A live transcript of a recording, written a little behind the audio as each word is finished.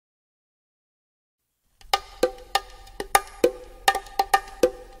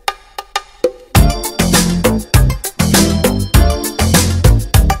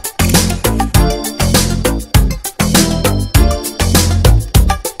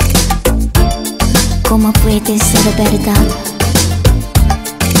Come up with this little better done.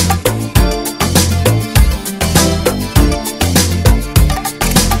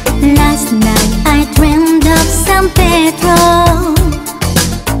 Last night I dreamed of San Pedro,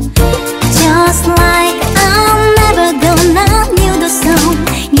 just like I'm never gonna knew the song.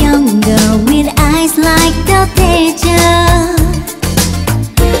 Young girl with eyes like the desert.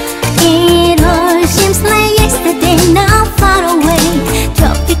 It all seems like yesterday, not far away.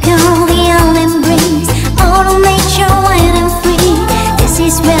 Tropical, the island breeze, all to make sure wild and free. This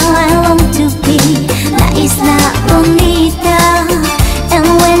is where I long to be, La Isla Bonita. And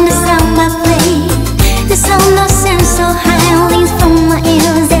when the samba plays, the sound of sound so high leans from my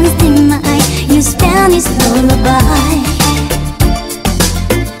ears and sting my eye. You Spanish lullaby.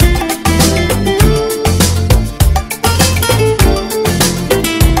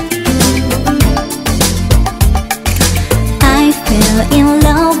 I fell in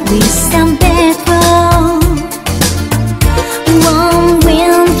love with San Pedro. Warm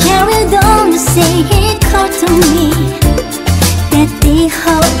wind carried on to say he called to me. Te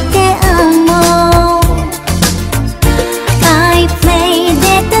dijo te amo. I played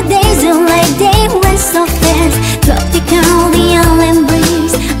that the days are like they went so fast. Tropical, the island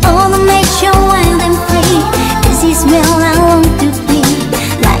breeze, all to make sure wild and free. This is where I long to be,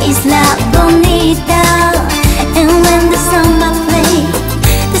 La Isla Bonita. And when the samba plays,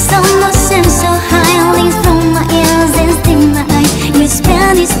 the sound of sound so high leans from my ears and sting my eye. You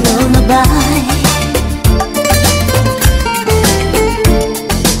Spanish lullaby.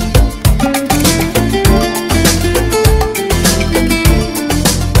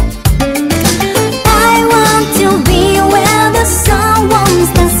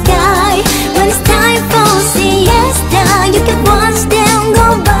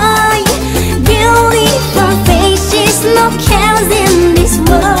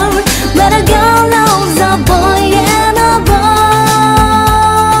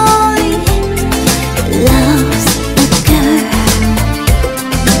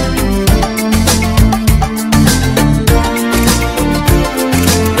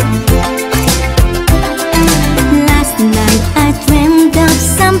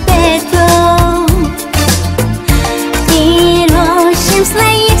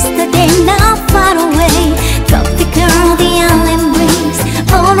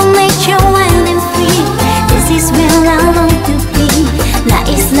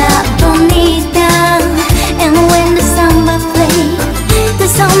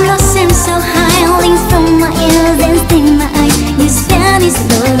 So high, leans from my ears and sting my eyes. You Spanish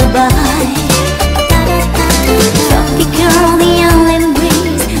lullaby.